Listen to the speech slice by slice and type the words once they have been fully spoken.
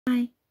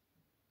Hi,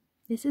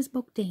 this is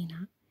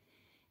Bogdana,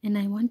 and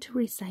I want to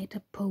recite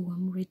a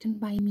poem written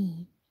by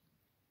me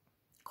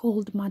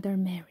called Mother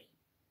Mary,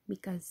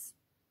 because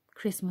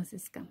Christmas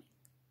is coming.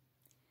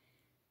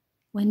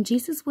 When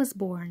Jesus was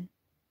born,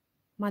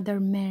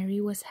 Mother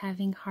Mary was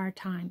having hard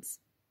times,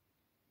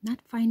 not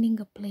finding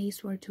a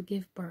place where to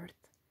give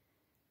birth,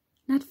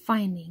 not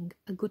finding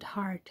a good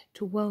heart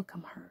to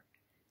welcome her.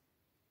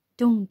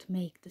 Don't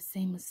make the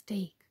same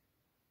mistake.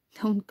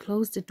 Don't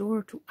close the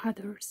door to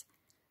others.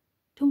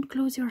 Don't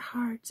close your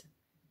heart.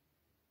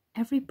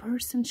 Every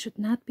person should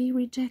not be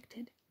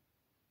rejected.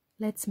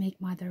 Let's make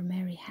Mother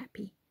Mary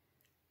happy,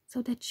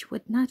 so that she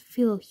would not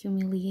feel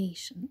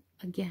humiliation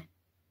again.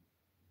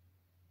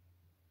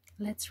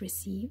 Let's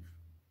receive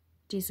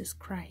Jesus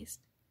Christ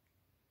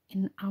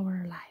in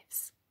our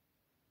lives.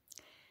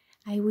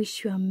 I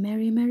wish you a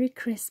Merry, Merry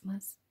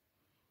Christmas,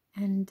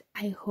 and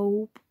I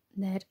hope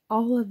that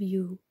all of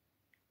you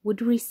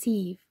would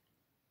receive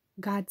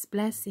God's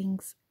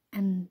blessings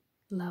and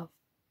love.